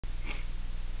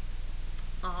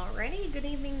Alrighty, good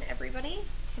evening everybody.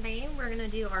 Today we're going to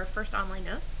do our first online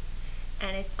notes,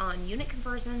 and it's on unit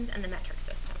conversions and the metric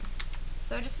system.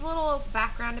 So just a little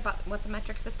background about what the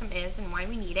metric system is and why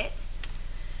we need it.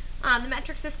 The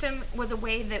metric system was a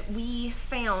way that we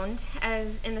found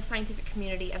as in the scientific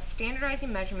community of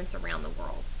standardizing measurements around the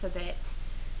world so that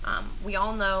we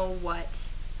all know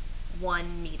what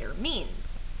 1 meter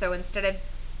means. So instead of,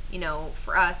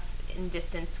 for us in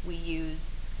distance we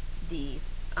use the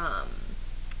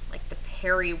like the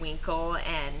periwinkle,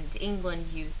 and England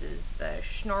uses the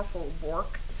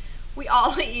Schnorfelbork. We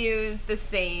all use the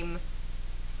same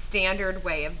standard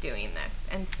way of doing this.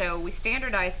 And so we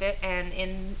standardized it, and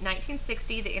in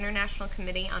 1960, the International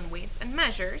Committee on Weights and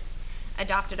Measures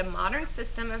adopted a modern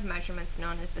system of measurements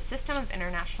known as the System of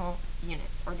International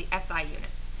Units, or the SI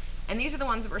units. And these are the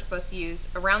ones that we're supposed to use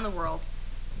around the world.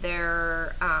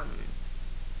 They're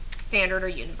standard or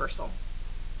universal.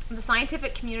 The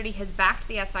scientific community has backed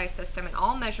the SI system, and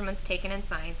all measurements taken in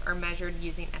science are measured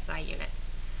using SI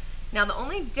units. Now, the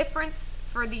only difference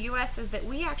for the US is that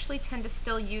we actually tend to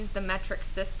still use the metric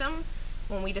system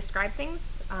when we describe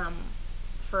things.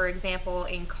 For example,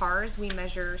 in cars, we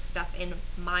measure stuff in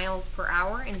miles per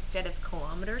hour instead of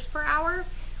kilometers per hour,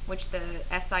 which the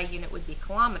SI unit would be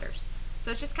kilometers.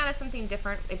 So it's just kind of something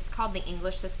different. It's called the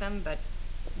English system, but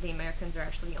the Americans are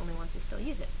actually the only ones who still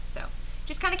use it. So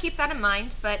just kind of keep that in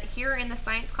mind, but here in the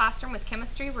science classroom with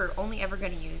chemistry, we're only ever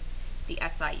going to use the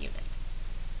SI unit.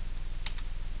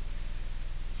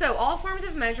 So all forms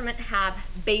of measurement have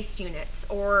base units,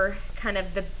 or kind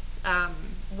of the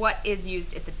what is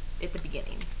used at the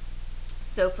beginning.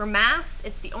 So for mass,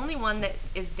 it's the only one that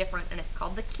is different, and it's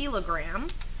called the kilogram.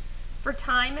 For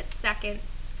time, it's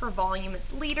seconds. For volume,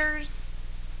 it's liters.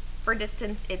 For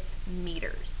distance, it's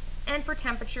meters. And for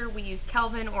temperature, we use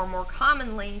Kelvin, or more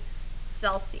commonly,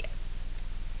 Celsius.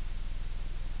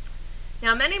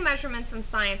 Now, many measurements in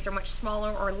science are much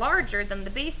smaller or larger than the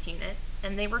base unit,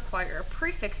 and they require a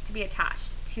prefix to be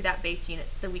attached to that base unit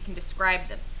so that we can describe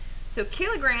them. So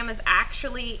kilogram is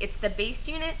actually, it's the base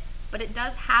unit, but it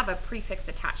does have a prefix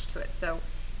attached to it. So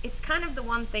it's kind of the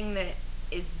one thing that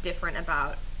is different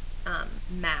about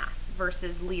mass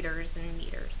versus liters and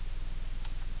meters.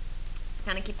 So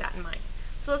kind of keep that in mind.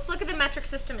 So let's look at the metric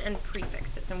system and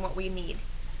prefixes and what we need.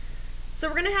 So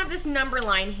we're going to have this number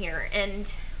line here,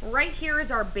 and right here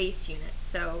is our base unit.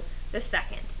 So the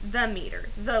second, the meter,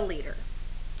 the liter.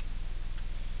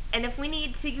 And if we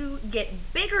need to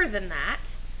get bigger than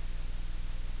that,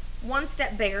 one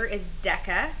step bigger is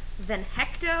deca, then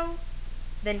hecto,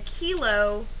 then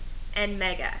kilo, and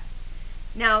mega.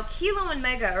 Now, kilo and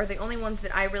mega are the only ones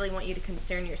that I really want you to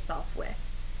concern yourself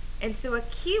with. And so a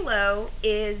kilo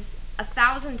is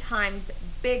 1,000 times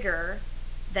bigger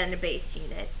than a base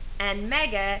unit, and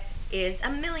mega is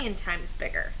 1,000,000 times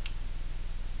bigger.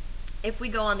 If we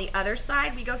go on the other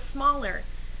side, we go smaller.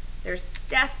 There's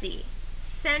deci,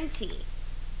 centi,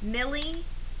 milli,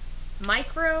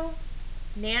 micro,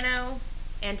 nano,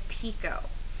 and pico.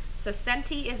 So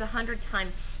centi is 100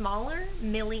 times smaller,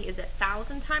 milli is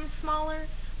 1,000 times smaller,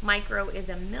 micro is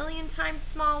 1,000,000 times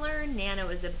smaller, nano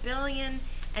is 1,000,000,000,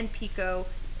 and pico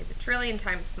is 1,000,000,000,000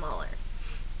 times smaller.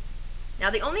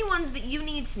 Now, the only ones that you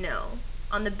need to know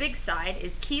on the big side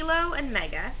is kilo and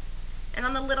mega, and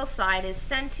on the little side is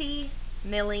centi,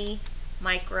 milli,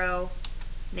 micro,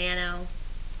 nano,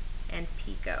 and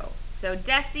pico. So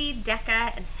deci,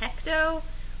 deca, and hecto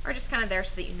are just kind of there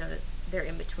so that you know that they're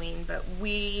in between, but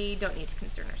we don't need to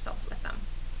concern ourselves with them.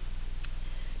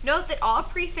 Note that all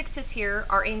prefixes here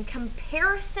are in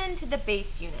comparison to the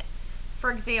base unit.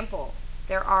 For example,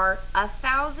 there are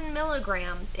 1,000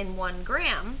 milligrams in 1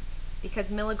 gram,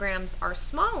 because milligrams are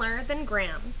smaller than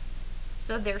grams,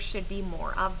 so there should be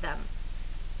more of them.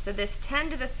 So this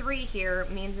 10 to the 3 here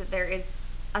means that there is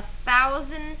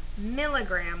 1,000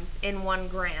 milligrams in 1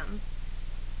 gram.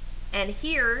 And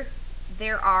here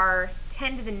there are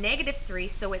 10 to the negative 3,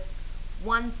 so it's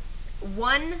one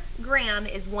gram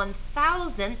is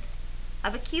 1,000th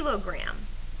of a kilogram,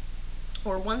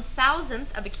 or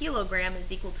 1,000th of a kilogram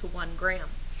is equal to 1 gram.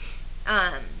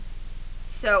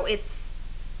 So it's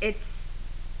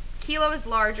kilo is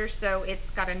larger, so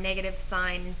it's got a negative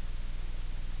sign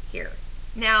here.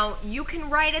 Now, you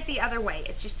can write it the other way.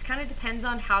 It just kind of depends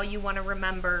on how you want to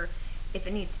remember if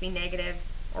it needs to be negative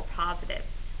or positive.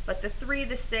 But the 3,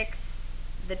 the 6,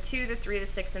 the 2, the 3, the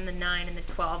 6, and the 9, and the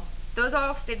 12, those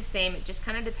all stay the same. It just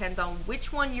kind of depends on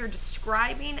which one you're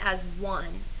describing as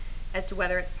 1 as to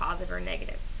whether it's positive or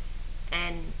negative.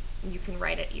 And you can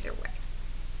write it either way.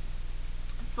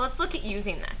 So let's look at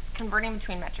using this, converting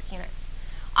between metric units.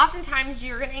 Oftentimes,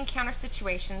 you're going to encounter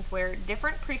situations where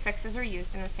different prefixes are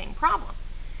used in the same problem.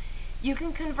 you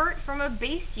can convert from a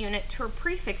base unit to a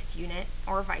prefixed unit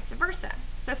or vice versa.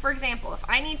 So for example, if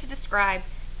I need to describe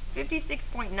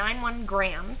 56.91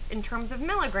 grams in terms of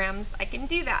milligrams, I can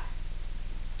do that.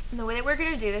 And the way that we're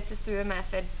going to do this is through a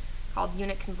method called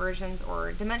unit conversions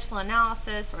or dimensional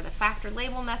analysis or the factor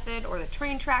label method or the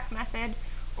train track method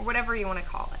or whatever you want to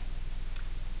call it.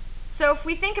 So if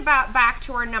we think about back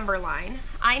to our number line,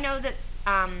 I know that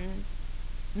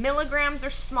milligrams are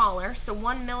smaller, so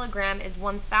 1 milligram is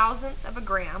 1,000th of a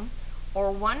gram,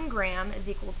 or 1 gram is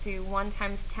equal to 1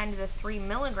 times 10 to the 3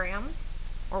 milligrams,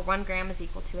 or 1 gram is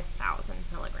equal to 1,000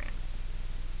 milligrams.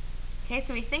 Okay,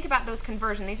 so we think about those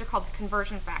conversion. These are called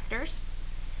conversion factors.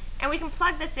 And we can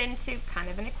plug this into kind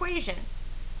of an equation.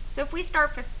 So if we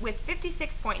start with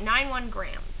 56.91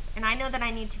 grams, and I know that I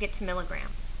need to get to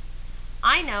milligrams,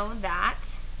 I know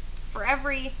that for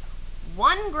every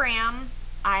 1 gram,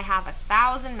 I have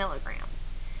 1,000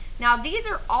 milligrams. Now these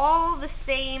are all the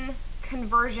same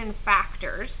conversion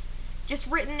factors, just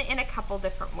written in a couple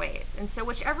different ways. And so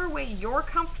whichever way you're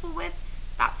comfortable with,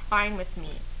 that's fine with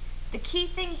me. The key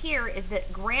thing here is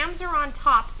that grams are on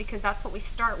top because that's what we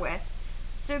start with.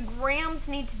 So grams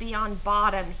need to be on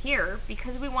bottom here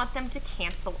because we want them to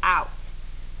cancel out.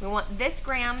 We want this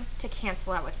gram to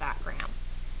cancel out with that gram.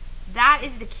 That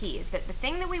is the key, is that the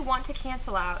thing that we want to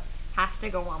cancel out has to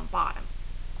go on bottom,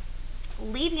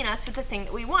 leaving us with the thing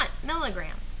that we want,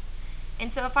 milligrams.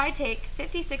 And so if I take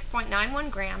 56.91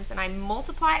 grams and I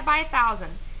multiply it by 1,000,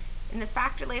 in this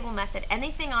factor label method,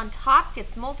 anything on top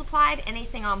gets multiplied,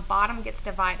 anything on bottom gets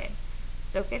divided.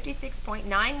 So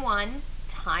 56.91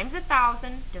 times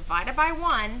 1,000 divided by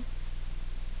 1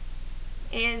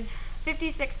 is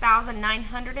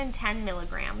 56,910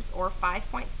 milligrams, or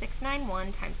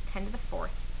 5.691 times 10 to the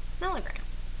 4th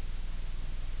milligrams.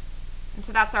 And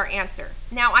so that's our answer.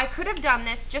 Now I could have done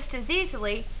this just as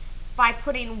easily by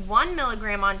putting 1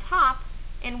 milligram on top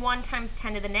and 1 times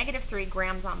 10 to the negative 3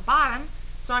 grams on bottom.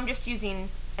 So I'm just using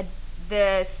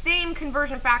the same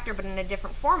conversion factor but in a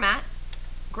different format.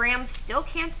 Grams still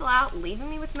cancel out, leaving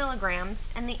me with milligrams.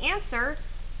 And the answer,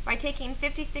 by taking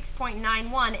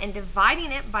 56.91 and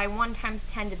dividing it by 1 times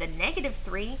 10 to the negative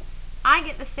 3, I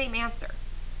get the same answer.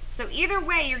 So either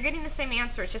way, you're getting the same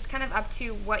answer. It's just kind of up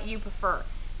to what you prefer.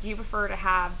 Do you prefer to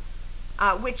have,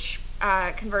 which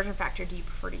conversion factor do you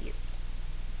prefer to use?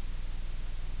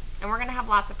 And we're going to have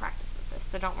lots of practice with this,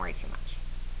 so don't worry too much.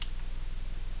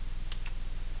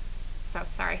 So,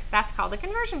 sorry, that's called a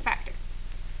conversion factor.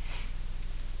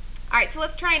 All right, so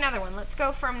let's try another one. Let's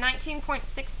go from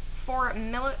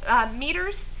 19.64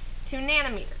 meters to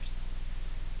nanometers.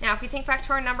 Now, if we think back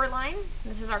to our number line,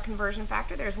 this is our conversion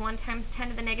factor. There's 1 times 10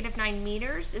 to the negative 9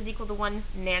 meters is equal to 1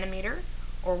 nanometer,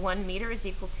 or 1 meter is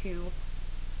equal to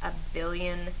 1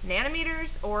 billion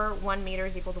nanometers, or 1 meter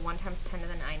is equal to 1 times 10 to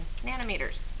the 9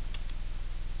 nanometers.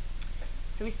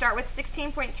 So we start with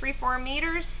 16.34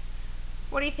 meters.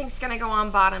 What do you think is going to go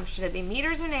on bottom? Should it be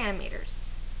meters or nanometers?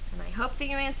 And I hope that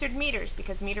you answered meters,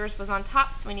 because meters was on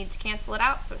top, so we need to cancel it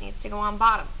out, so it needs to go on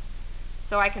bottom.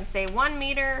 So I can say 1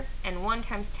 meter and 1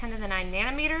 times 10 to the 9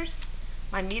 nanometers.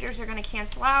 My meters are going to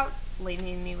cancel out,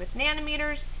 leaving me with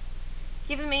nanometers,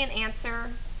 giving me an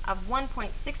answer of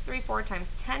 1.634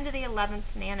 times 10 to the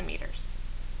 11th nanometers.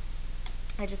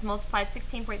 I just multiplied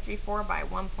 16.34 by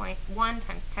 1.1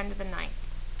 times 10 to the 9th.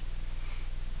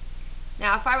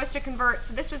 Now, if I was to convert,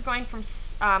 so this was going from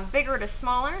bigger to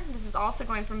smaller. This is also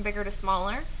going from bigger to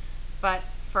smaller, but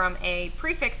from a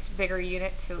prefixed bigger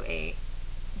unit to a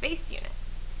base unit.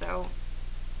 So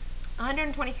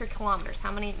 123 kilometers,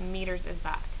 how many meters is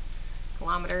that?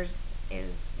 Kilometers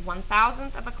is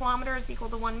 1,000th of a kilometer is equal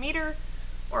to 1 meter,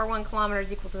 or 1 kilometer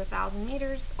is equal to 1,000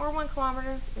 meters, or 1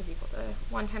 kilometer is equal to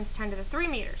 1 times 10 to the 3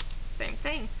 meters. Same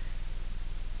thing.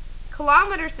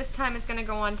 Kilometers this time is going to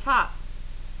go on top,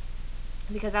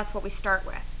 because that's what we start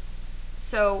with.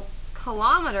 So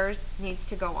kilometers needs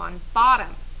to go on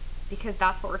bottom, because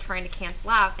that's what we're trying to cancel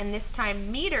out. And this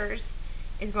time meters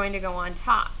is going to go on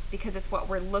top, because it's what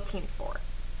we're looking for.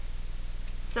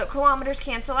 So kilometers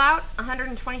cancel out.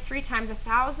 123 times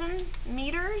 1,000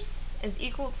 meters is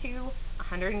equal to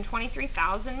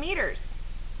 123,000 meters.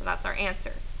 So that's our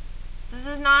answer. So this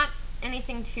is not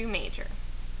anything too major.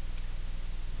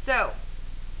 So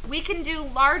we can do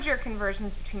larger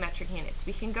conversions between metric units.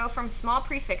 We can go from small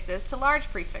prefixes to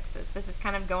large prefixes. This is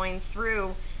kind of going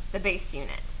through the base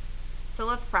unit. So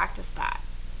let's practice that.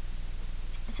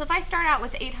 So if I start out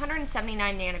with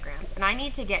 879 nanograms and I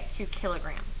need to get to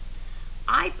kilograms,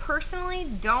 I personally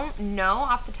don't know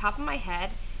off the top of my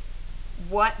head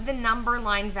what the number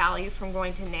line value from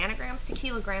going to nanograms to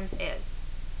kilograms is.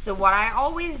 So what I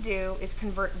always do is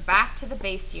convert back to the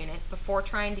base unit before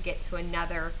trying to get to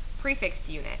another prefixed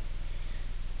unit.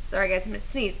 Sorry guys, I'm gonna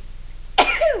sneeze.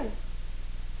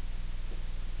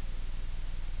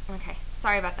 Okay,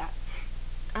 sorry about that.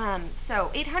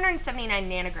 So 879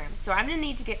 nanograms. So I'm going to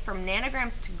need to get from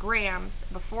nanograms to grams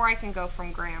before I can go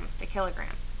from grams to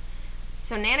kilograms.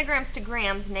 So nanograms to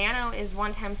grams, nano is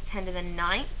 1 times 10 to the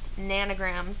 9th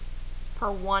nanograms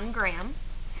per 1 gram.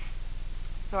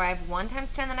 So I have 1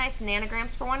 times 10 to the 9th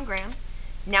nanograms per 1 gram.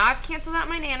 Now I've canceled out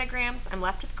my nanograms. I'm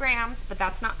left with grams, but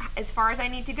that's not as far as I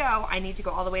need to go. I need to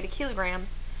go all the way to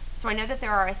kilograms. So I know that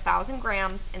there are 1,000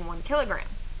 grams in 1 kilogram.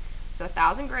 So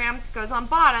 1,000 grams goes on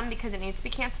bottom because it needs to be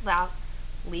canceled out,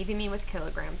 leaving me with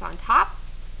kilograms on top,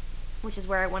 which is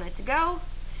where I want it to go.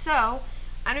 So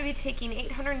I'm going to be taking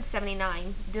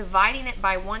 879, dividing it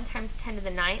by 1 times 10 to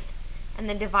the 9th, and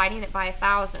then dividing it by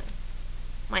 1,000.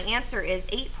 My answer is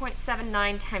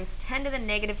 8.79 times 10 to the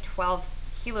negative 12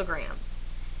 kilograms.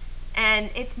 And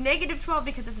it's negative 12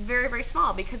 because it's very, very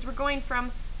small, because we're going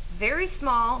from very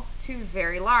small to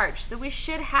very large. So we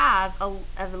should have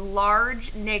a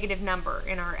large negative number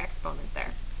in our exponent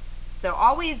there. So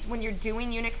always, when you're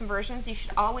doing unit conversions, you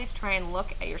should always try and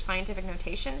look at your scientific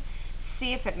notation,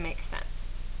 see if it makes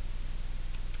sense.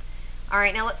 All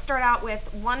right, now let's start out with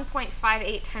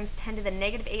 1.58 times 10 to the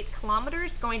negative 8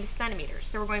 kilometers going to centimeters.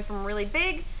 So we're going from really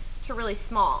big to really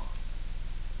small.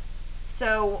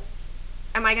 So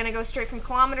am I going to go straight from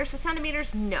kilometers to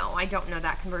centimeters? No, I don't know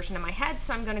that conversion in my head,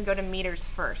 so I'm going to go to meters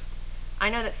first. I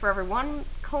know that for every 1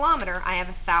 kilometer, I have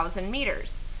 1,000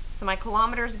 meters. So my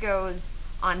kilometers goes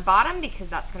on bottom because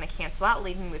that's going to cancel out,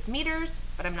 leaving me with meters,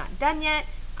 but I'm not done yet.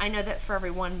 I know that for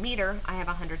every 1 meter, I have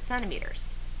 100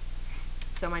 centimeters.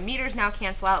 So my meters now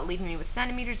cancel out, leaving me with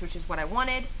centimeters, which is what I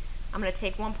wanted. I'm going to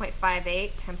take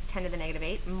 1.58 times 10 to the negative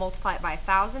 8, multiply it by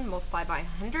 1,000, multiply it by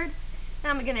 100. Now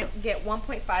I'm going to get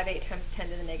 1.58 times 10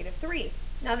 to the negative 3.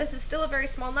 Now this is still a very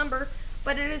small number,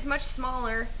 but it is much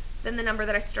smaller than the number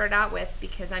that I started out with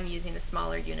because I'm using a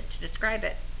smaller unit to describe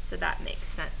it. So that makes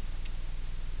sense.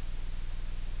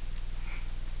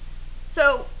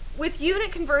 So with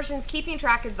unit conversions, keeping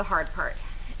track is the hard part.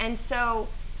 And so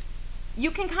you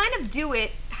can kind of do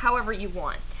it however you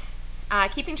want.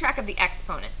 Keeping track of the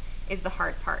exponent is the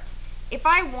hard part. If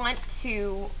I want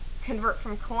to convert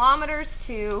from kilometers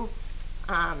to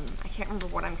I can't remember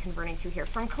what I'm converting to here,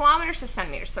 from kilometers to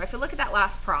centimeters. So if you look at that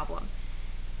last problem.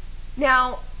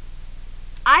 Now,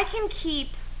 I can keep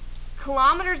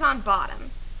kilometers on bottom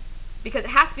because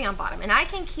it has to be on bottom. And I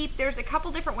can keep, there's a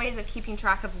couple different ways of keeping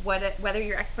track of whether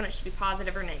your exponent should be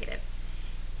positive or negative.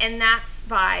 And that's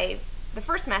by the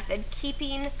first method,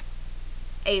 keeping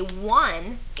a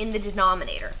 1 in the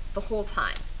denominator the whole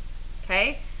time.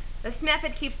 Okay? This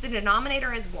method keeps the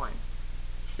denominator as 1.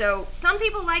 So some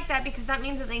people like that because that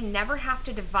means that they never have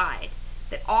to divide,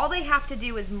 that all they have to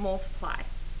do is multiply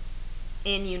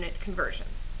in unit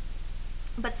conversions.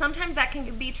 But sometimes that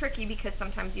can be tricky because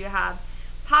sometimes you have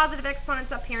positive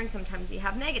exponents up here and sometimes you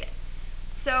have negative.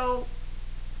 So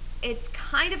it's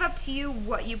kind of up to you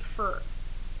what you prefer.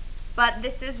 But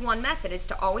this is one method, is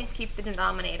to always keep the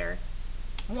denominator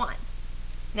 1.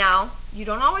 Now, you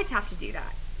don't always have to do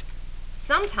that.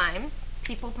 Sometimes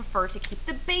people prefer to keep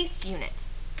the base unit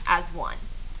as 1.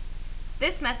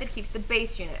 This method keeps the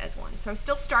base unit as 1. So I'm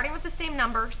still starting with the same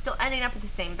number, still ending up with the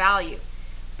same value.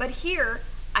 But here,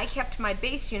 I kept my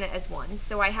base unit as 1.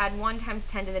 So I had 1 times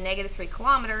 10 to the negative 3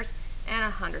 kilometers and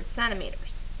 100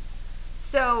 centimeters.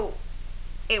 So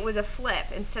it was a flip.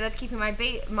 Instead of keeping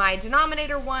my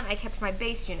denominator 1, I kept my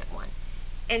base unit 1.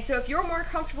 And so if you're more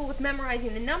comfortable with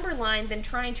memorizing the number line than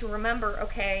trying to remember,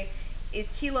 okay, is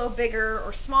kilo bigger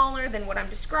or smaller than what I'm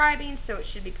describing, so it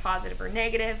should be positive or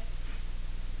negative,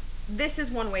 this is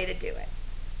one way to do it.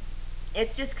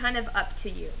 It's just kind of up to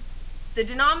you. The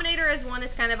denominator as 1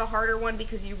 is kind of a harder one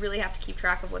because you really have to keep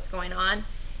track of what's going on.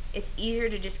 It's easier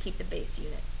to just keep the base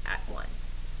unit at 1.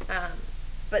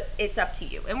 But it's up to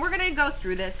you. And we're going to go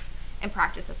through this and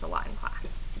practice this a lot in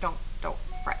class, so don't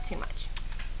fret too much.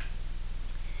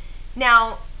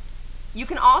 Now, you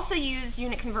can also use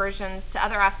unit conversions to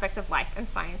other aspects of life and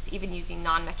science, even using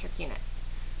non-metric units.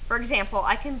 For example,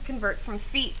 I can convert from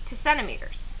feet to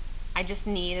centimeters. I just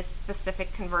need a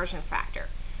specific conversion factor.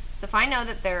 So if I know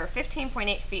that there are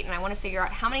 15.8 feet and I want to figure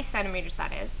out how many centimeters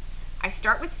that is, I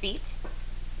start with feet.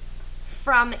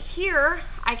 From here,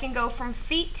 I can go from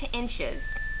feet to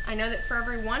inches. I know that for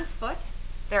every 1 foot,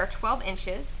 there are 12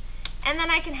 inches. And then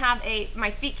I can have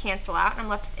my feet cancel out and I'm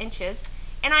left with inches.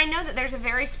 And I know that there's a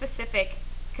very specific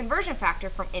conversion factor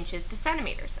from inches to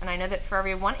centimeters. And I know that for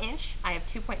every 1 inch, I have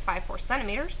 2.54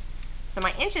 centimeters. So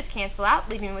my inches cancel out,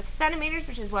 leaving me with centimeters,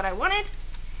 which is what I wanted.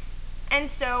 And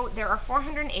so there are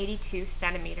 482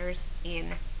 centimeters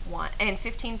in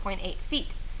 15.8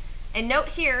 feet. And note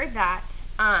here that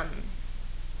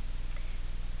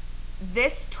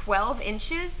this 12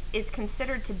 inches is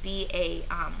considered to be a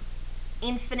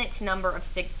infinite number of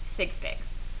sig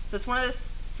figs. So it's one of those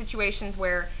situations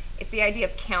where if the idea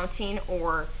of counting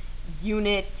or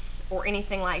units or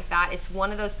anything like that, it's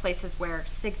one of those places where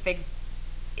sig figs,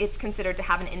 it's considered to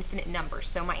have an infinite number.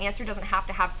 So my answer doesn't have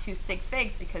to have 2 sig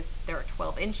figs because there are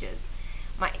 12 inches.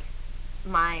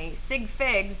 My sig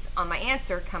figs on my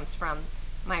answer comes from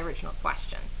my original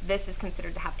question. This is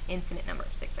considered to have an infinite number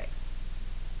of sig figs.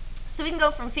 So we can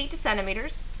go from feet to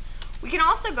centimeters. We can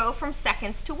also go from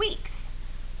seconds to weeks.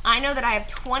 I know that I have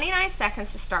 29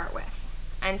 seconds to start with.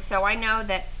 And so I know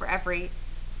that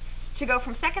to go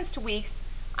from seconds to weeks,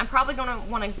 I'm probably going to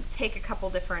want to take a couple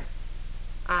different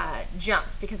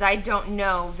jumps because I don't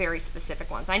know very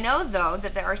specific ones. I know, though,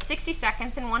 that there are 60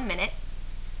 seconds in 1 minute,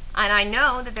 and I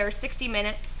know that there are 60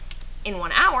 minutes in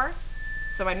 1 hour,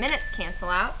 so my minutes cancel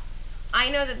out. I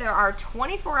know that there are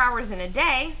 24 hours in a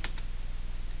day,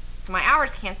 so my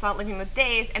hours cancel out, leaving me with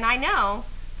days, and I know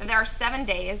that there are 7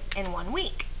 days in 1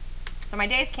 week. So my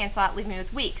days cancel out, leaving me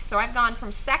with weeks. So I've gone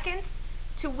from seconds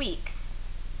to weeks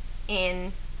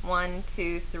in 1,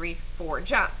 2, 3, 4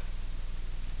 jumps.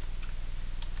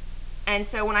 And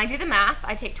so when I do the math,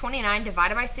 I take 29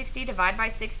 divided by 60, divide by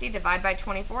 60, divide by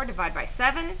 24, divide by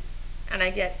 7, and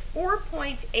I get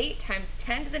 4.8 times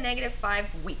 10 to the negative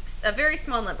 5 weeks. A very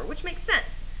small number, which makes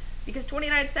sense because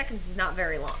 29 seconds is not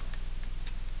very long.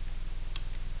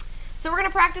 So we're going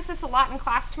to practice this a lot in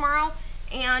class tomorrow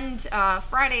and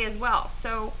Friday as well.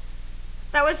 So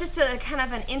that was just a kind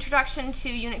of an introduction to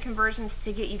unit conversions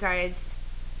to get you guys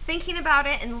thinking about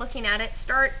it and looking at it.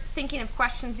 Start thinking of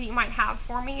questions that you might have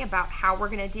for me about how we're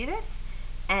going to do this,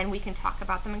 and we can talk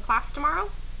about them in class tomorrow.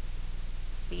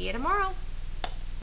 See you tomorrow.